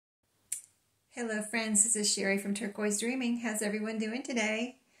Hello friends, this is Sherry from Turquoise Dreaming. How's everyone doing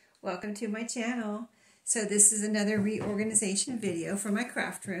today? Welcome to my channel. So this is another reorganization video for my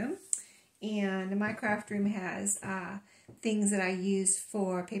craft room. And my craft room has things that I use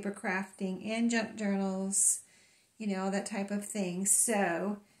for paper crafting and junk journals, you know, that type of thing.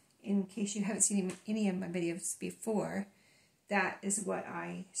 So in case you haven't seen any of my videos before, that is what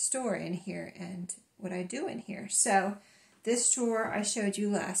I store in here and what I do in here. So this drawer I showed you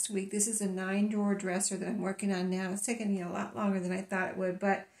last week. This is a 9-drawer dresser that I'm working on now. It's taken me a lot longer than I thought it would,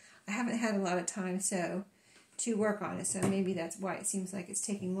 but I haven't had a lot of time to work on it, so maybe that's why it seems like it's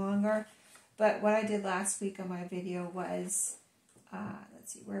taking longer. But what I did last week on my video was,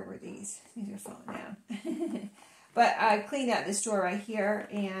 let's see, where were these? These are falling down. But I cleaned out this drawer right here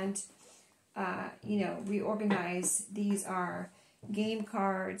and, you know, reorganized. These are game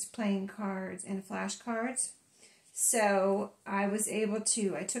cards, playing cards, and flashcards. So I was able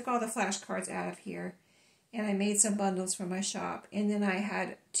to, I took all the flashcards out of here and I made some bundles for my shop. And then I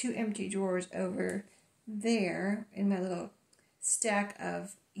had 2 empty drawers over there in my little stack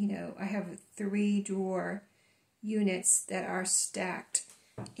of, you know, I have 3-drawer units that are stacked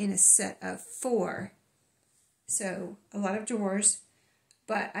in a set of 4. So a lot of drawers,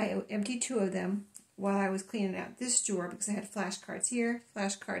 but I emptied 2 of them while I was cleaning out this drawer because I had flashcards here,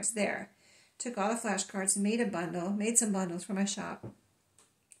 flashcards there. Took all the flashcards, made a bundle, made some bundles for my shop,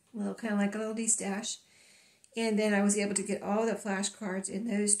 kind of like a little de-stash, and then I was able to get all the flashcards in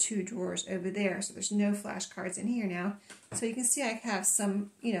those 2 drawers over there. So there's no flashcards in here now. So you can see I have some,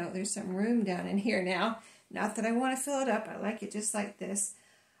 you know, there's some room down in here now. Not that I want to fill it up. I like it just like this.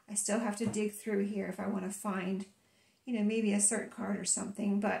 I still have to dig through here if I want to find, you know, maybe a certain card or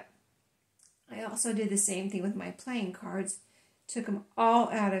something. But I also did the same thing with my playing cards. Took them all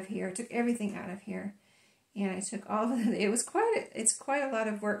out of here, took everything out of here, and I took all of it. It's quite a lot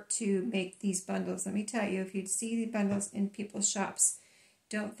of work to make these bundles. Let me tell you, if you see the bundles in people's shops,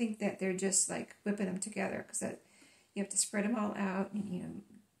 don't think that they're just like whipping them together, because you have to spread them all out, and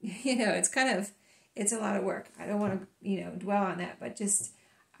you know, it's a lot of work. I don't want to, you know, dwell on that, but just,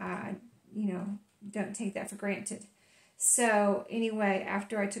 you know, don't take that for granted. So anyway,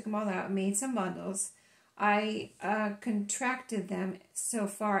 after I took them all out, made some bundles, I contracted them so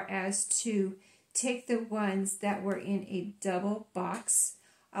far as to take the ones that were in a double box.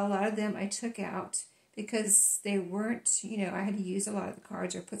 A lot of them I took out because they weren't, you know, I had to use a lot of the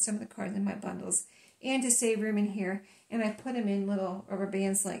cards or put some of the cards in my bundles and to save room in here. And I put them in little rubber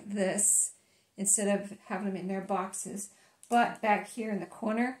bands like this instead of having them in their boxes. But back here in the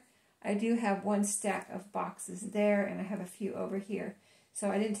corner, I do have 1 stack of boxes there, and I have a few over here. So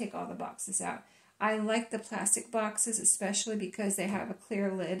I didn't take all the boxes out. I like the plastic boxes, especially because they have a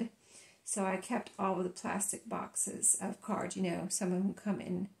clear lid. So I kept all of the plastic boxes of cards. You know, some of them come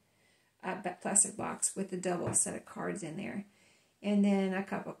in a plastic box with a double set of cards in there. And then I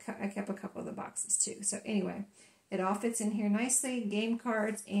kept a couple of the boxes too. So anyway, it all fits in here nicely. Game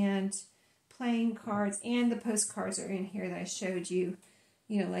cards and playing cards and the postcards are in here that I showed you,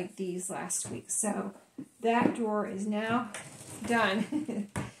 you know, like these last week. So that drawer is now done.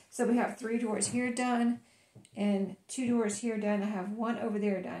 So we have 3 drawers here done, and 2 drawers here done. I have 1 over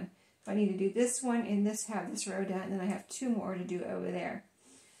there done. I need to do this one and have this row done, and then I have 2 more to do over there.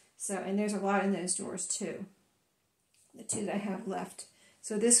 So, and there's a lot in those drawers too, the 2 that I have left.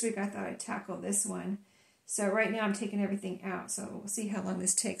 So this week I thought I'd tackle this one. So right now I'm taking everything out, so we'll see how long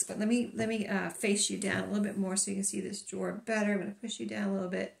this takes. But let me face you down a little bit more so you can see this drawer better. I'm going to push you down a little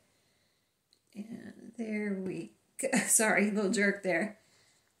bit. And there we go. Sorry, a little jerk there.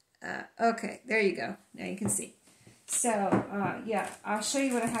 Okay, there you go. Now you can see. So, yeah, I'll show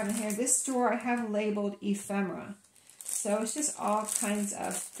you what I have in here. This drawer I have labeled ephemera. So it's just all kinds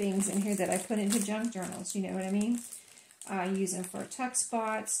of things in here that I put into junk journals, you know what I mean? I use them for tuck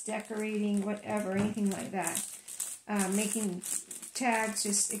spots, decorating, whatever, anything like that. Making tags,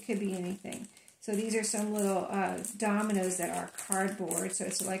 just, it could be anything. So these are some little dominoes that are cardboard. So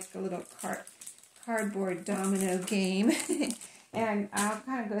it's like a little cardboard domino game. And I'll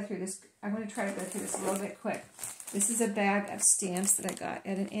kind of go through this. I'm going to try to go through this a little bit quick. This is a bag of stamps that I got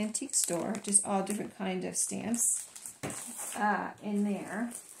at an antique store. Just all different kinds of stamps in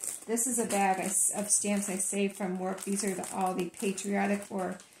there. This is a bag of stamps I saved from work. These are all the patriotic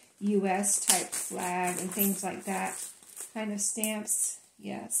or U.S. type flag and things like that kind of stamps.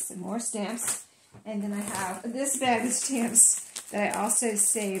 Yes, and more stamps. And then I have this bag of stamps that I also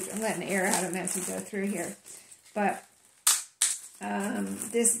saved. I'm letting air out of them as we go through here. But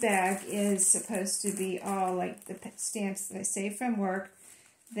this bag is supposed to be all like the stamps that I saved from work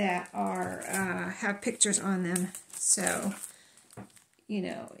that are have pictures on them. So you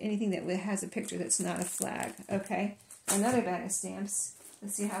know, anything that has a picture that's not a flag. Okay, another bag of stamps.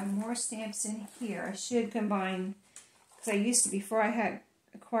 Let's see, I have more stamps in here. I should combine, because I used to, before I had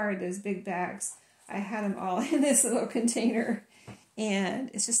acquired those big bags, I had them all in this little container.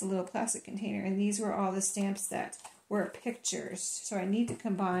 And it's just a little plastic container. And these were all the stamps that were pictures. So I need to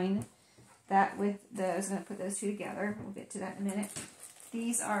combine that with those. I'm going to put those two together. We'll get to that in a minute.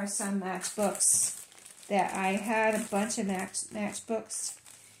 These are some matchbooks that I had, a bunch of matchbooks.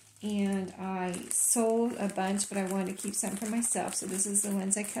 And I sold a bunch, but I wanted to keep some for myself. So this is the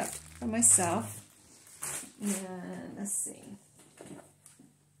ones I kept for myself. And let's see.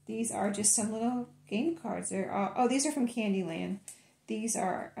 These are just some little game cards. They're all, oh, these are from Candyland. These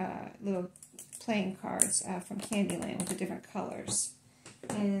are little playing cards from Candyland with the different colors.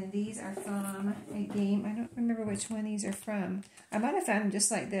 And these are from a game. I don't remember which one these are from. I might have found them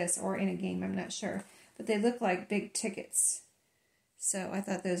just like this or in a game. I'm not sure. But they look like big tickets. So I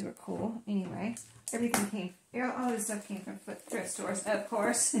thought those were cool. Anyway, everything came, all this stuff came from thrift stores, of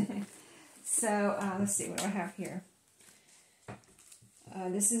course. So let's see, what do I have here?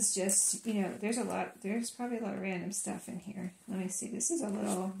 This is just, you know, there's probably a lot of random stuff in here. Let me see, this is a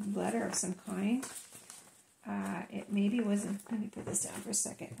little letter of some kind. It maybe wasn't, let me put this down for a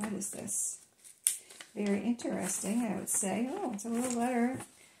second. What is this? Very interesting, I would say. Oh, it's a little letter.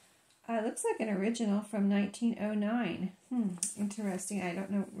 It looks like an original from 1909. Interesting. I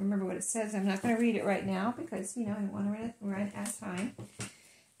don't remember what it says. I'm not going to read it right now because, you know, I want to run out of time.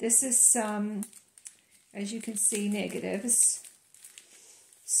 This is some, as you can see, negatives.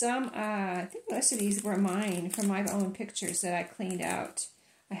 Some, I think most of these were mine from my own pictures that I cleaned out.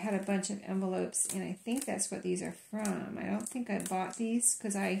 I had a bunch of envelopes, and I think that's what these are from. I don't think I bought these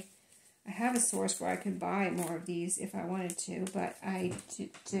because I have a source where I could buy more of these if I wanted to, but I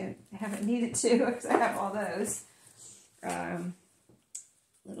haven't needed to because I have all those.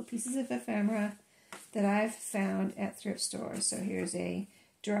 Little pieces of ephemera that I've found at thrift stores. So here's a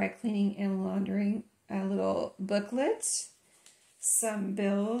dry cleaning and laundering little booklet. Some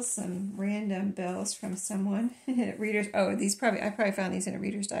bills, some random bills from someone. Readers. Oh, I probably found these in a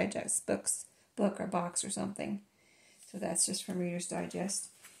Reader's Digest book or box or something. So that's just from Reader's Digest.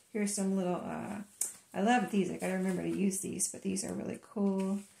 Here's some little, I love these. I gotta remember to use these, but these are really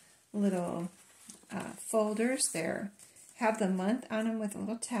cool little folders. They have the month on them with a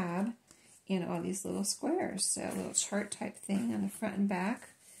little tab and all these little squares. So a little chart type thing on the front and back.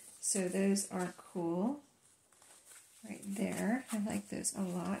 So those are cool. Right there. I like those a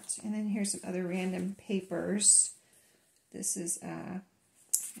lot. And then here's some other random papers. This is,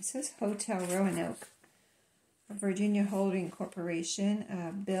 it says Hotel Roanoke. Virginia Holding Corporation,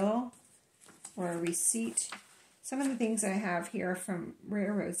 a bill or a receipt. Some of the things I have here are from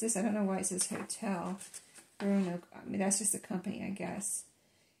railroads. This, I don't know why it says Hotel Roanoke. I mean, that's just a company, I guess.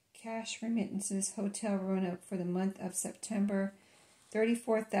 Cash remittances, Hotel Roanoke for the month of September,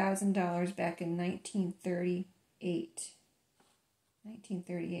 $34,000 back in 1938.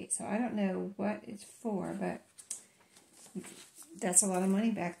 1938. So I don't know what it's for, but that's a lot of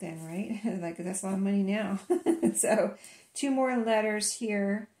money back then, right? Like, that's a lot of money now. So, two more letters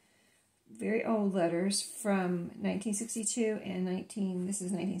here. Very old letters from 1962 and this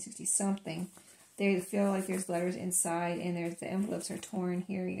is 1960-something. They feel like there's letters inside, and the envelopes are torn.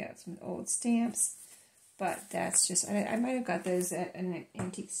 Here you got some old stamps. But that's just, I might have got those at an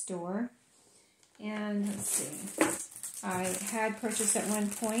antique store. And let's see. I had purchased at one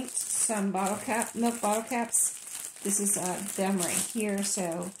point some milk bottle caps. This is them right here,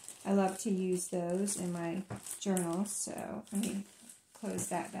 so I love to use those in my journals. So let me close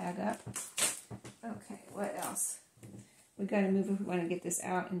that bag up. Okay, what else? We've got to move if we want to get this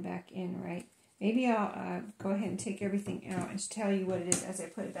out and back in, right? Maybe I'll go ahead and take everything out and tell you what it is as I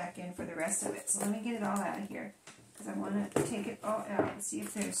put it back in for the rest of it. So let me get it all out of here because I want to take it all out and see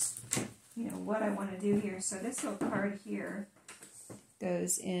if there's, you know, what I want to do here. So this little card here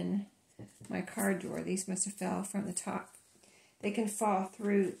goes in my card drawer. These must have fell from the top. They can fall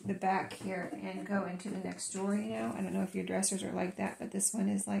through the back here and go into the next drawer, you know. I don't know if your dressers are like that, but this one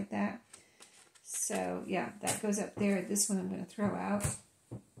is like that. So, yeah, that goes up there. This one I'm going to throw out.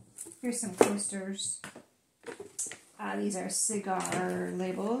 Here's some coasters. These are cigar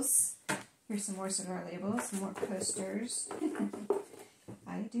labels. Here's some more cigar labels, some more coasters.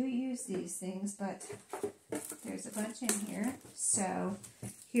 I do use these things, but there's a bunch in here. So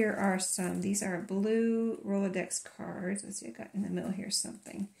here are some. These are blue Rolodex cards. Let's see, I got in the middle here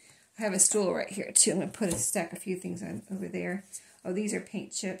something. I have a stool right here too. I'm going to stack a few things over there. Oh, these are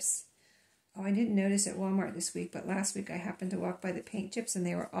paint chips. Oh, I didn't notice at Walmart this week, but last week I happened to walk by the paint chips and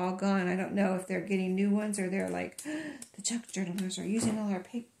they were all gone. I don't know if they're getting new ones or they're like, the junk journalers are using all our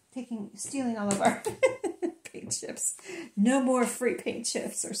stealing all of our paint chips. No more free paint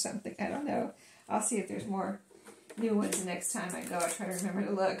chips or something. I don't know. I'll see if there's more new ones the next time I go. I try to remember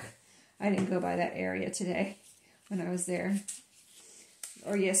to look. I didn't go by that area today when I was there.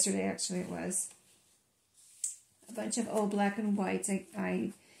 Or yesterday, actually, it was. A bunch of old black and whites.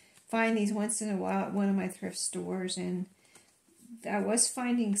 I find these once in a while at one of my thrift stores, and I was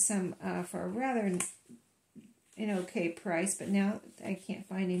finding some for a rather an okay price, but now I can't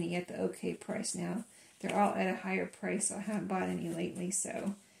find any at the okay price now. They're all at a higher price, so I haven't bought any lately,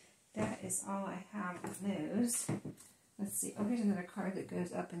 so that is all I have with those. Let's see. Oh, here's another card that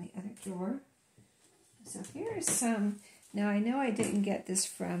goes up in the other drawer. So here's some. Now, I know I didn't get this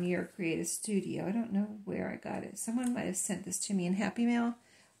from Your Creative Studio. I don't know where I got it. Someone might have sent this to me in Happy Mail,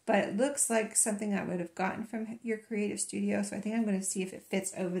 but it looks like something I would have gotten from Your Creative Studio, so I think I'm going to see if it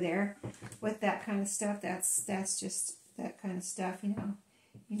fits over there with that kind of stuff. That's just that kind of stuff, you know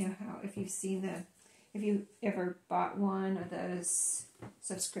how, if you ever bought one of those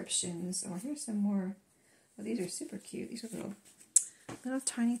subscriptions. Oh, here's some more. Oh, these are super cute. These are little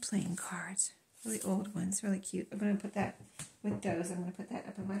tiny playing cards. Really old ones, really cute. I'm going to put that with those. I'm going to put that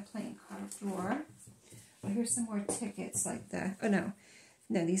up in my playing card drawer. Well, here's some more tickets like that. Oh,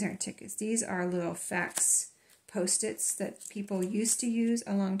 no, these aren't tickets. These are little fax Post-its that people used to use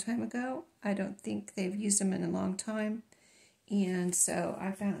a long time ago. I don't think they've used them in a long time. And so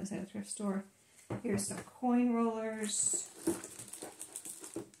I found those at a thrift store. Here's some coin rollers.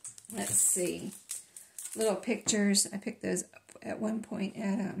 Let's see. Little pictures. I picked those up at one point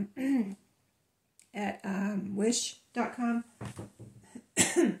at wish.com.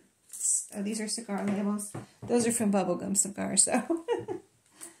 Oh, these are cigar labels. Those are from Bubblegum Cigars, so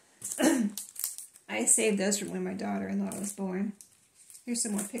I saved those from when my daughter-in-law was born. Here's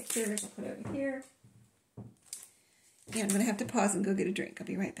some more pictures. I'll put over here. Yeah, I'm going to have to pause and go get a drink. I'll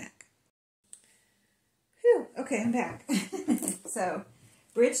be right back. Whew, okay, I'm back. So,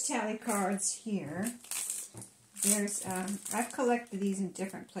 bridge tally cards here. There's, I've collected these in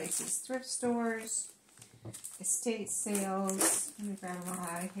different places. Thrift stores, estate sales. Let me grab them all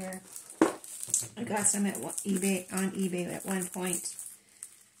out of here. I got some on eBay at one point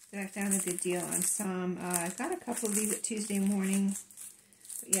that I found a good deal on some. I got a couple of these at Tuesday morning.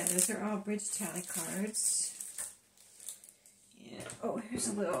 But yeah, those are all bridge tally cards. Yeah. Oh, here's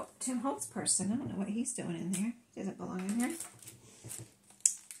a little Tim Holtz person. I don't know what he's doing in there. He doesn't belong in there.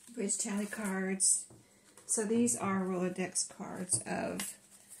 Bridge tally cards. So these are Rolodex cards of,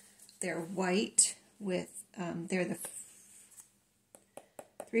 they're white with, they're the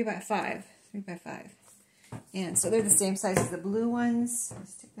 3x5. And so they're the same size as the blue ones.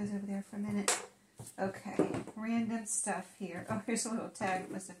 Let's stick those over there for a minute. Okay, random stuff here. Oh, here's a little tag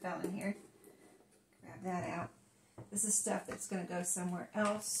that must have fell in here. Grab that out. This is stuff that's going to go somewhere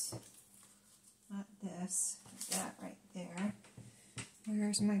else. Not this. That right there.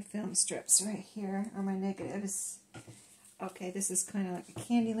 Where's my film strips? Right here are my negatives. Okay, this is kind of like a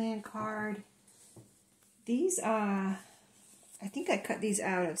Candyland card. These, I think I cut these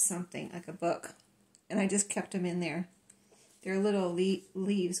out of something, like a book, and I just kept them in there. They're little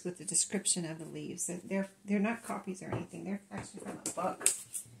leaves with the description of the leaves. They're not copies or anything. They're actually from a book.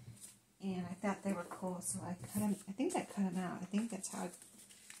 And I thought they were cool, so I cut them. I think I cut them out. I think that's how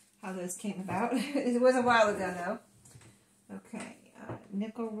those came about. It was a while ago, though. Okay.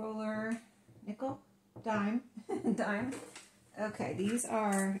 Nickel roller, dime. Okay, these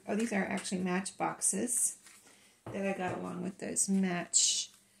are actually match boxes that I got along with those match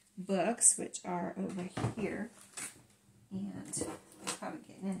books, which are over here. And I'm probably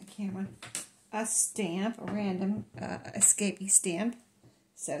getting in the camera. A stamp, a random escapee stamp.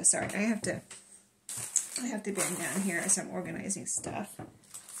 So sorry, I have to bend down here as I'm organizing stuff.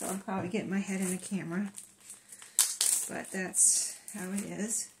 So I'm probably getting my head in the camera. But that's how it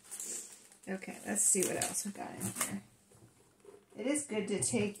is. Okay, let's see what else we got in here. It is good to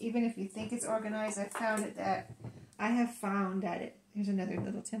take, even if you think it's organized. I have found that here's another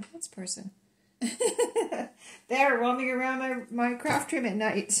little Tim Holtz person. They're roaming around my craft room at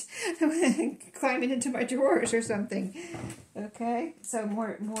night, climbing into my drawers or something. Okay, so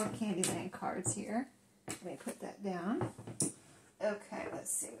more Candyland cards here. Let me put that down. Okay,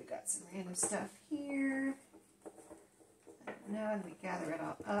 let's see. We got some random stuff here. Now we gather it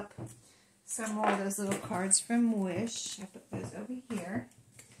all up. Some more of those little cards from Wish. I put those over here.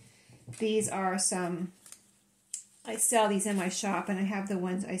 These are some, I sell these in my shop, and I have the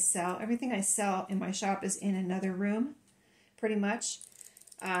ones I sell. Everything I sell in my shop is in another room, pretty much.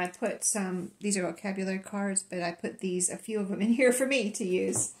 I put some, these are vocabulary cards, but I put a few of them in here for me to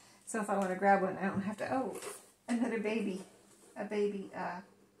use. So if I want to grab one, I don't have to, oh, another baby. A baby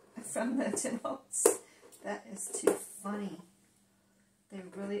from the Tim Holtz. That is too funny. They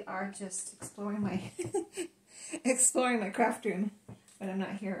really are just exploring my exploring my craft room when I'm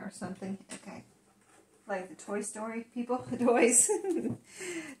not here or something. Okay. Like the Toy Story people, toys.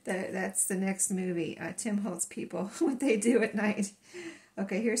 That's the next movie. Tim Holtz people, what they do at night.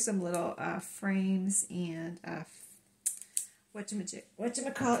 Okay, here's some little frames and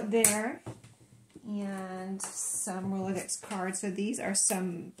whatchamacallit there. And some Rolodex cards. So these are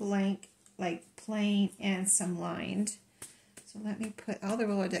some blank, like plain, and some lined. So let me put, all the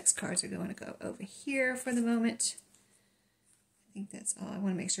Rolodex cards are going to go over here for the moment. I think that's all. I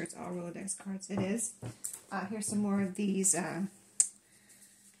want to make sure it's all Rolodex cards. It is. Here's some more of these. I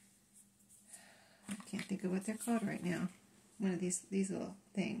can't think of what they're called right now. One of these little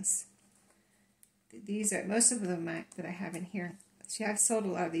things. These are, most of them that I have in here. See, I've sold a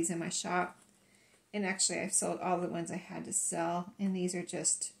lot of these in my shop. And actually, I've sold all the ones I had to sell. And these are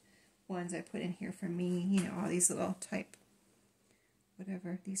just ones I put in here for me. You know, all these little type,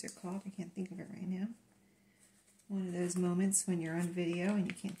 whatever these are called. I can't think of it right now. One of those moments when you're on video and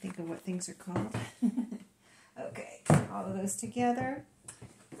you can't think of what things are called. Okay, all of those together.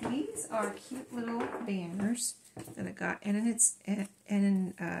 These are cute little banners that I got in an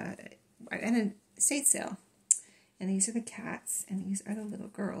estate sale. And these are the cats, and these are the little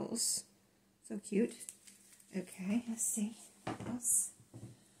girls. So cute. Okay, let's see what else.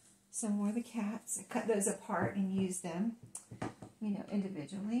 Some more of the cats. I cut those apart and used them, you know,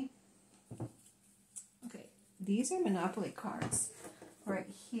 individually. Okay, these are Monopoly cards right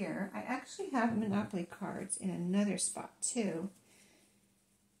here. I actually have Monopoly cards in another spot too.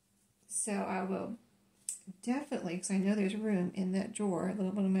 So I will definitely, because I know there's room in that drawer,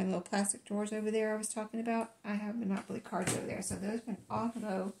 one of my little plastic drawers over there I was talking about, I have Monopoly cards over there. So those can all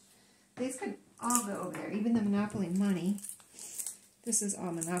go, these can all go over there, even the Monopoly money. This is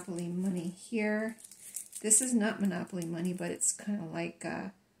all Monopoly money here. This is not Monopoly money, but it's kind of like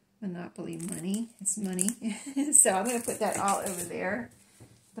Monopoly money. It's money. So I'm going to put that all over there.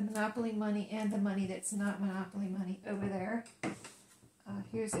 The Monopoly money and the money that's not Monopoly money over there.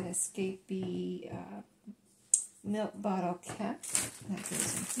 Here's an escapee milk bottle cap. That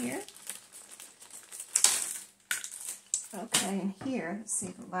goes in here. Okay, and here, let's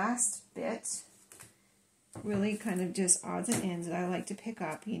see, the last bit. Really kind of just odds and ends that I like to pick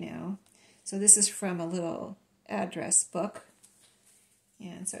up, you know. So this is from a little address book.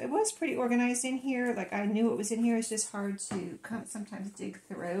 And so it was pretty organized in here. Like, I knew it was in here. It's just hard to sometimes dig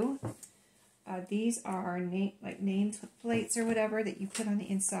through. These are name plates or whatever that you put on the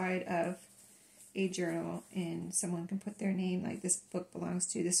inside of a journal, and someone can put their name, like this book belongs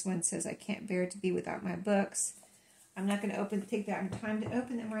to. This one says, I can't bear to be without my books. I'm not going to take that time to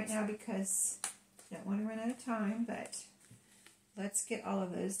open them right now because I don't want to run out of time, but let's get all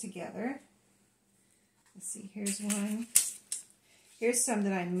of those together. Let's see, here's one. Here's some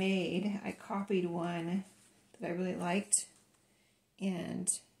that I made. I copied one that I really liked and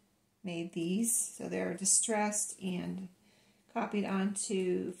made these. So they're distressed and copied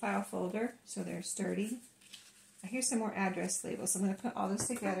onto file folder, so they're sturdy. Here's some more address labels. I'm going to put all this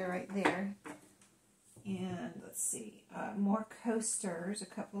together right there. And let's see, more coasters, a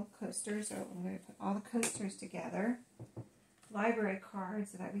couple of coasters. So I'm going to put all the coasters together. Library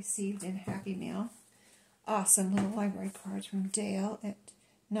cards that I received in Happy Mail. Awesome little library cards from Dale at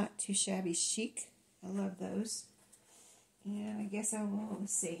Not Too Shabby Chic. I love those. And I guess I will,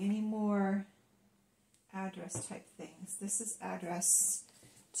 let's see, any more address type things. This is address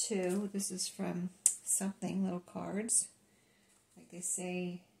 2. This is from something, little cards. Like they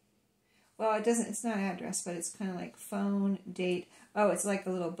say, well, it's not address, but it's kind of like phone, date. Oh, it's like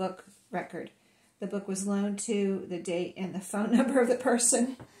a little book record. The book was loaned to, the date, and the phone number of the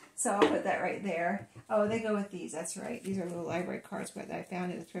person. So I'll put that right there. Oh, they go with these. That's right. These are little library cards that I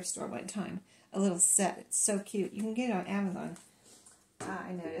found at a thrift store one time. A little set. It's so cute. You can get it on Amazon,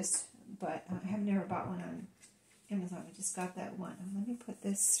 I noticed. But I have never bought one on Amazon. I just got that one. Let me put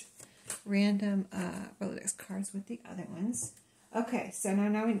this random Rolodex cards with the other ones. Okay, so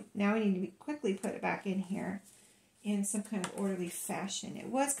now we need to quickly put it back in here in some kind of orderly fashion. It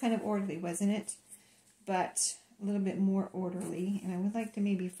was kind of orderly, wasn't it? But a little bit more orderly. And I would like to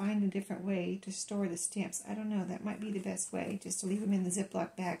maybe find a different way to store the stamps. I don't know. That might be the best way, just to leave them in the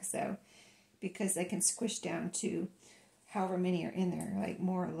Ziploc bags, though, because they can squish down to however many are in there, like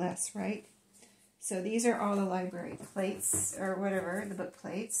more or less, right? So these are all the library plates, or whatever, the book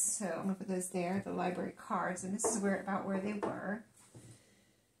plates. So I'm going to put those there, the library cards, and this is about where they were.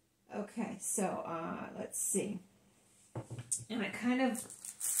 Okay, so let's see. And I kind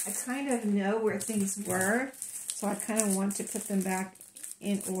of know where things were, so I kind of want to put them back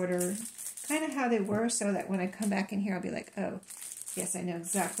in order, kind of how they were, so that when I come back in here, I'll be like, oh, yes, I know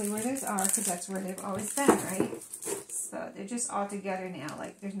exactly where those are, because that's where they've always been, right? So they're just all together now,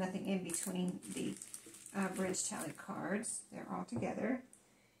 like there's nothing in between the bridge tally cards. They're all together.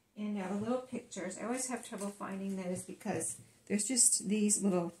 And now the little pictures, I always have trouble finding those because there's just these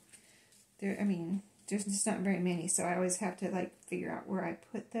little, there's just not very many, so I always have to like figure out where I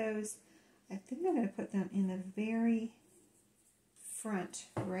put those. I think I'm going to put them in the very front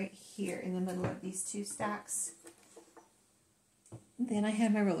right here in the middle of these two stacks. Then I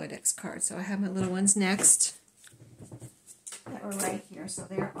have my Rolodex cards, so I have my little ones next that were right here, so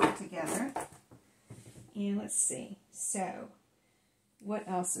they're all together. And let's see, so what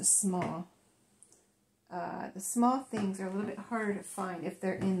else is small? The small things are a little bit harder to find if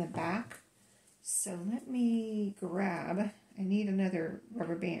they're in the back. So let me grab, I need another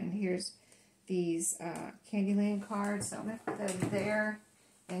rubber band. Here's these Candyland cards, so I'm going to put those there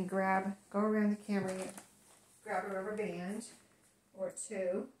and go around the camera and grab a rubber band or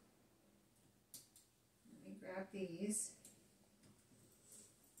two. Let me grab these.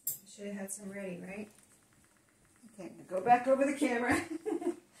 I should have had some ready, right? Okay, I'm going to go back over the camera.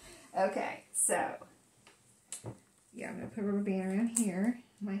 Okay, so, yeah, I'm going to put a rubber band around here.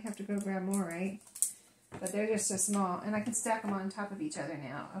 Might have to go grab more, right? But they're just so small, and I can stack them on top of each other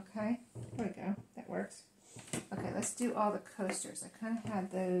now, okay? There we go, that works. Okay, let's do all the coasters. I kind of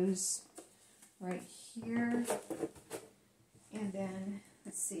had those right here. And then,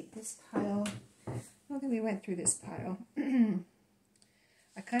 let's see, this pile, I don't think we went through this pile.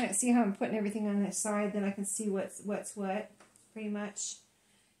 I kind of see how I'm putting everything on this side, then I can see what's what, pretty much.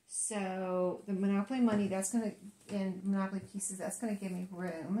 So, the Monopoly money, that's going to, and Monopoly pieces, that's going to give me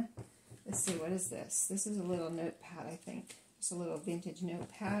room. Let's see, what is this? This is a little notepad, I think. Just a little vintage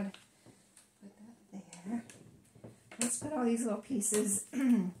notepad. Put that there. Let's put all these little pieces,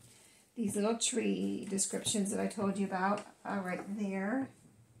 these little tree descriptions that I told you about, right there.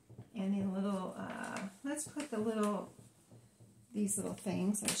 And then little, let's put these little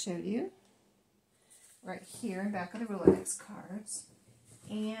things I showed you right here in back of the Rolodex cards.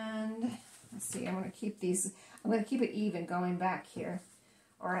 And let's see, I'm going to keep these, I'm going to keep it even going back here.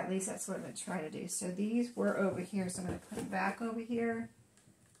 Or at least that's what I'm going to try to do. So these were over here, so I'm going to put them back over here.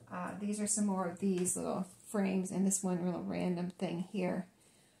 These are some more of these little frames and this one little random thing here.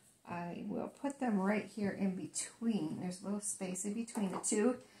 I will put them right here in between. There's a little space in between the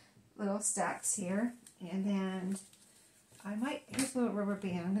two little stacks here. And then I might, here's a little rubber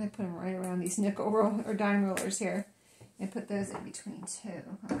band. I'm going to put them right around these nickel roll or dime rollers here. And put those in between too.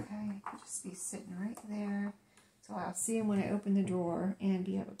 Okay, could just be sitting right there. So I'll see them when I open the drawer and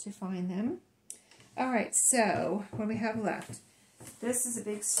be able to find them. Alright, so what do we have left? This is a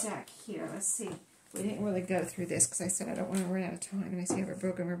big stack here. Let's see. We didn't really go through this because I said I don't want to run out of time. And I see I have a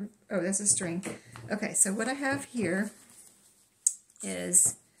broken rubber. Oh, that's a string. Okay, so what I have here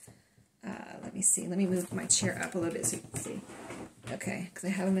is, let me see. Let me move my chair up a little bit so you can see. Okay, because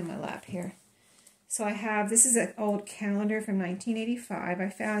I have them in my lap here. So I have, this is an old calendar from 1985. I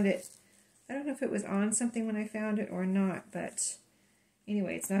found it, I don't know if it was on something when I found it or not, but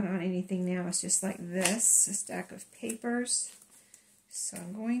anyway, it's not on anything now. It's just like this, a stack of papers. So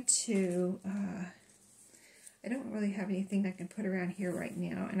I'm going to, I don't really have anything I can put around here right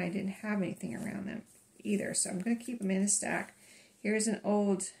now, and I didn't have anything around them either, so I'm going to keep them in a stack. Here's an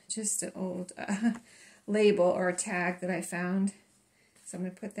old, just an old label or a tag that I found. So I'm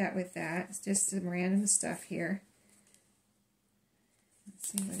going to put that with that. It's just some random stuff here. Let's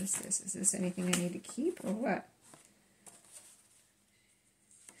see, what is this? Is this anything I need to keep or what?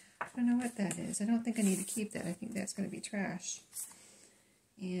 I don't know what that is. I don't think I need to keep that. I think that's going to be trash.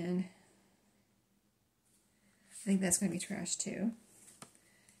 And I think that's going to be trash too.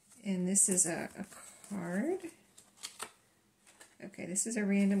 And this is a card. Okay, this is a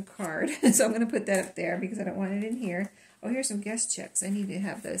random card. So I'm going to put that up there because I don't want it in here. Oh, here's some guest checks. I need to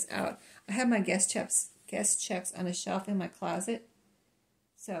have those out. I have my guest checks on a shelf in my closet.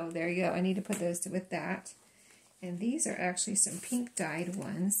 So there you go. I need to put those with that. And these are actually some pink dyed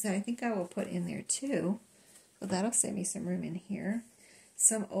ones that I think I will put in there too. So that'll save me some room in here.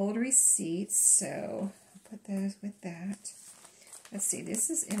 Some old receipts. So I'll put those with that. Let's see.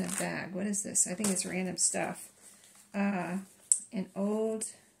 This is in a bag. What is this? I think it's random stuff.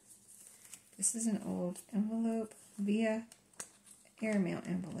 This is an old envelope via airmail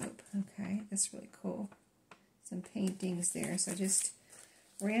envelope. Okay, that's really cool. Some paintings there. So just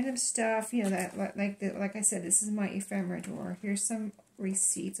random stuff, you know, that like I said, this is my ephemera drawer. Here's some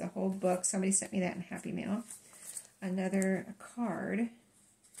receipts, a whole book. Somebody sent me that in Happy Mail. Another card.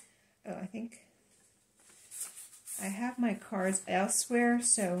 Oh, I think I have my cards elsewhere,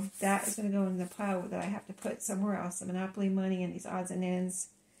 so that is going to go in the pile that I have to put somewhere else. The Monopoly money and these odds and ends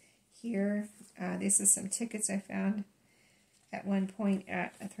here. This is some tickets I found at one point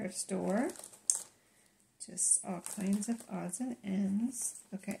at a thrift store. Just all kinds of odds and ends.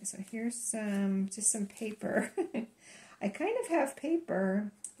 Okay, so here's just some paper. I kind of have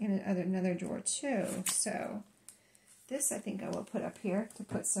paper in another drawer too, so this I think I will put up here to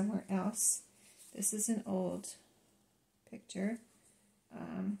put somewhere else. This is an old picture.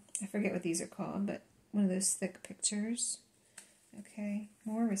 I forget what these are called, but one of those thick pictures. Okay,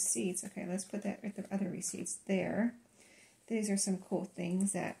 more receipts. Okay, let's put that with the other receipts there. These are some cool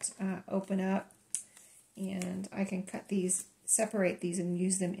things that open up, and I can cut these, separate these, and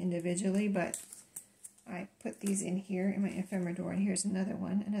use them individually, but I put these in here in my ephemera drawer, and here's another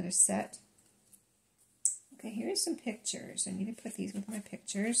one, another set. Okay, here's some pictures. I need to put these with my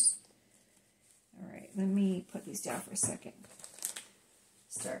pictures. Alright, let me put these down for a second.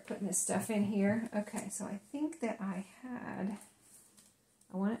 Start putting this stuff in here. Okay, so I think that I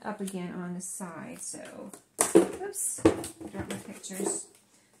want it up again on the side, so, oops, drop my pictures.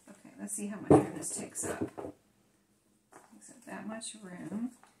 Okay, let's see how much room this takes up. Takes up that much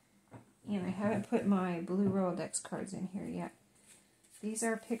room. And I haven't put my blue Rolodex cards in here yet. These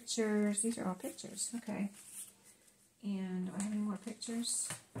are pictures. These are all pictures. Okay. And do I have any more pictures?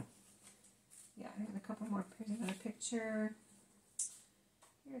 Yeah, here's a couple more. Here's another picture.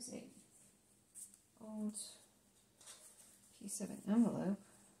 Here's a old piece of an envelope.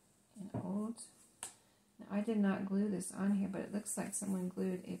 An old. Now, I did not glue this on here, but it looks like someone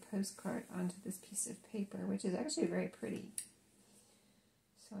glued a postcard onto this piece of paper, which is actually very pretty.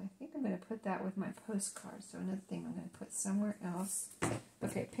 So I think I'm going to put that with my postcard. So another thing I'm going to put somewhere else.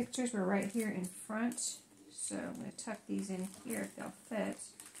 Okay, pictures were right here in front. So I'm going to tuck these in here if they'll fit.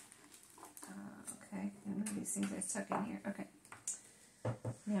 Okay, and one of these things I tuck in here. Okay.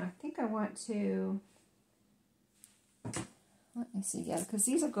 Now I think I want to, let me see, yeah, because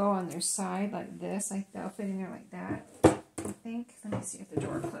these will go on their side like this. They'll fit in there like that, I think. Let me see if the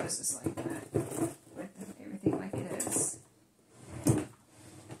door closes like that with everything like it is.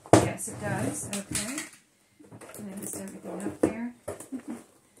 Yes, it does. Okay. And then just everything up there.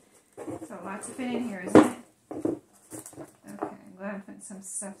 So a lot to fit in here, isn't it? Okay, I'm glad I'm putting some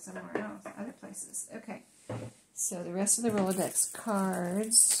stuff somewhere else, other places. Okay. So the rest of the Rolodex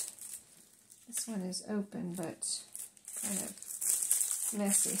cards. This one is open, but kind of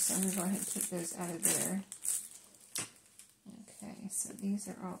messy, so I'm going to go ahead and take those out of there. Okay, so these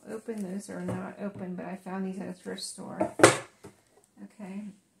are all open. Those are not open, but I found these at a thrift store. Okay.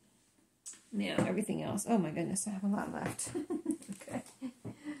 Now, everything else. Oh my goodness, I have a lot left. Okay.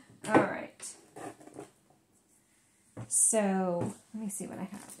 All right. So, let me see what I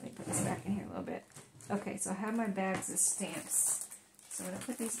have. Let me put this back in here a little bit. Okay, so I have my bags of stamps. So I'm going to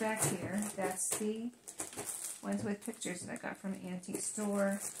put these back here. That's the ones with pictures that I got from an antique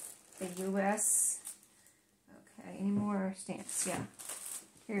store. The U.S. Okay, any more stamps? Yeah.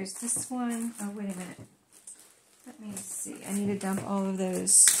 Here's this one. Oh, wait a minute. Let me see. I need to dump all of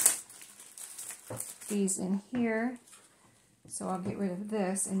these in here. So I'll get rid of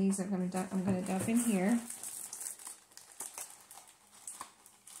this, and these I'm going to dump in here.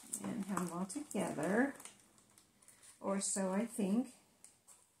 And have them all together. Or so I think.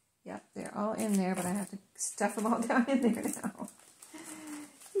 Yep, they're all in there, but I have to stuff them all down in there now.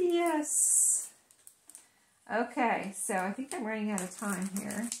 Yes. Okay, so I think I'm running out of time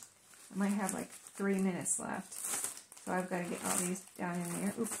here. I might have like 3 minutes left. So I've got to get all these down in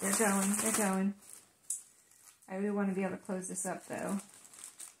there. Oop, they're going, they're going. I really want to be able to close this up though.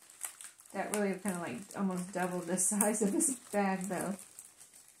 That really kind of like almost doubled the size of this bag though.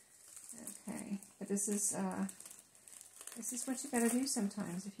 Okay, but this is what you got to do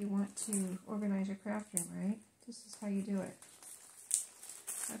sometimes if you want to organize your craft room, right? This is how you do it.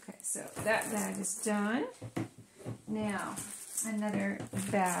 Okay, so that bag is done. Now, another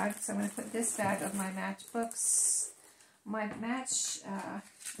bag. So I'm going to put this bag of my matchbooks. My match, I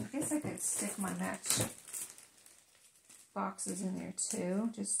guess I could stick my match boxes in there too,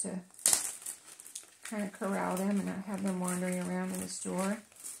 just to kind of corral them and not have them wandering around in the store.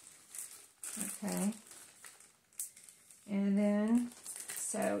 Okay. And then,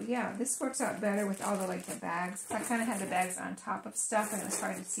 so yeah, this works out better with all the the bags. I kind of had the bags on top of stuff, and it was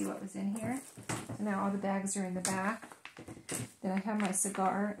hard to see what was in here. So now all the bags are in the back. Then I have my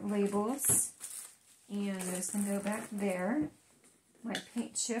cigar labels, and those can go back there. My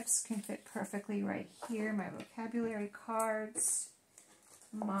paint chips can fit perfectly right here. My vocabulary cards.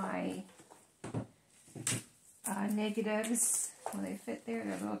 my negatives. Will they fit there?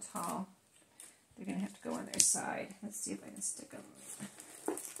 They're a little tall. They're going to have to go on their side. Let's see if I can stick them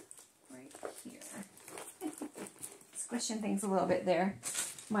right here. Squishing things a little bit there.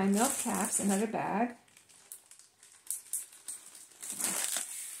 My milk caps, another bag.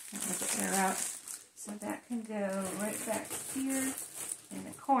 Let the air out. So that can go right back here in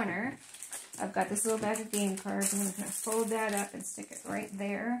the corner. I've got this little bag of game cards. I'm going to kind of fold that up and stick it right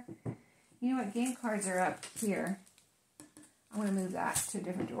there. You know what? Game cards are up here. I'm going to move that to a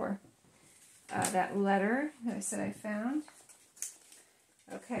different drawer. That letter that I said I found.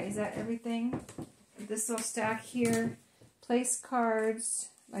 Okay, is that everything? This little stack here. Place cards,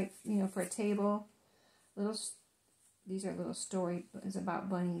 like, you know, for a table. These are little stories about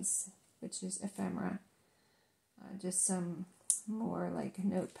bunnies, which is ephemera. Just some more like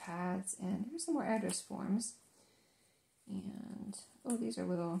notepads, and here's some more address forms. And oh, these are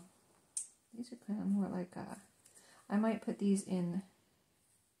kind of more like I might put these in.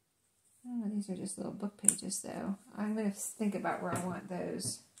 I don't know, these are just little book pages though. I'm going to think about where I want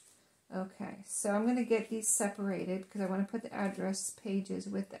those. Okay, so I'm going to get these separated because I want to put the address pages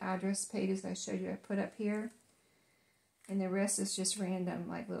with the address pages I showed you I put up here. And the rest is just random,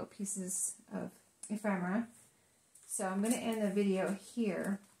 like little pieces of ephemera. So I'm going to end the video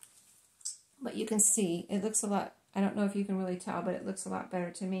here. But you can see, it looks a lot, I don't know if you can really tell, but it looks a lot better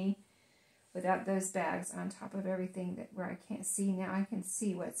to me without those bags on top of everything where I can't see. Now I can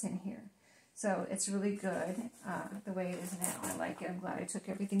see what's in here. So it's really good the way it is now. I like it. I'm glad I took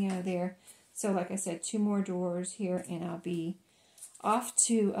everything out of there. So like I said, 2 more drawers here, and I'll be off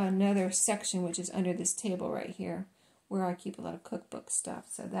to another section, which is under this table right here, where I keep a lot of cookbook stuff.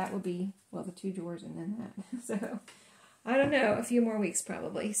 So that will be, well, the 2 drawers and then that. So I don't know, a few more weeks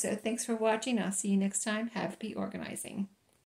probably. So thanks for watching. I'll see you next time. Happy organizing.